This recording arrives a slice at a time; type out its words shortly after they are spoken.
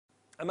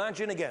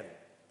Imagine again,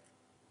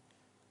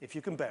 if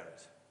you can bear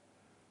it,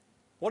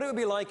 what it would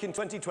be like in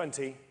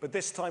 2020, but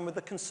this time with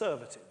the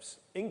Conservatives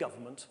in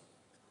government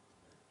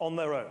on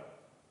their own.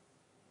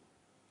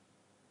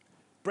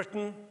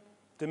 Britain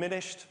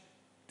diminished,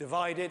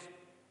 divided,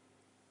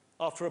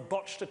 after a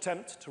botched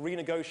attempt to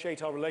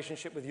renegotiate our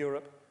relationship with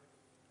Europe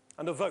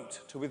and a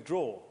vote to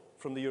withdraw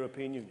from the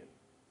European Union.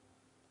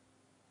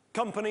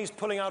 Companies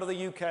pulling out of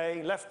the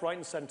UK, left, right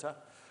and centre,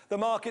 the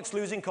markets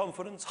losing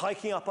confidence,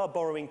 hiking up our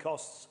borrowing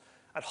costs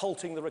and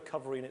halting the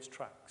recovery in its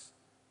tracks.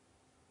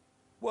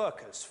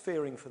 Workers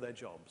fearing for their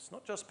jobs,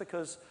 not just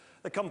because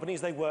the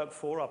companies they work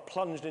for are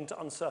plunged into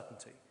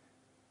uncertainty,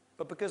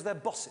 but because their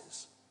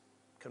bosses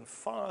can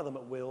fire them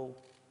at will,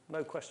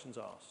 no questions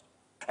asked.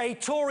 A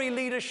Tory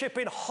leadership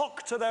in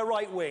hock to their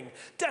right wing,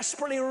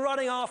 desperately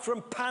running after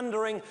and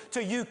pandering to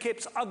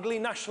UKIP's ugly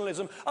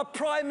nationalism. A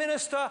Prime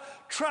Minister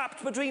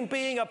trapped between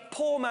being a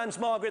poor man's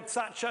Margaret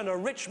Thatcher and a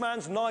rich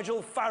man's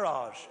Nigel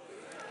Farage.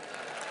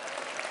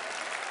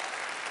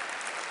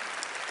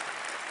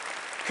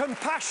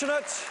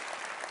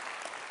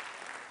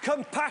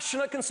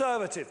 Compassionate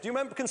Conservative. Do you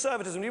remember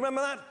conservatism? Do you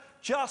remember that?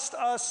 Just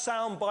a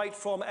soundbite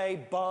from a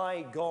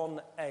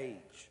bygone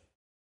age.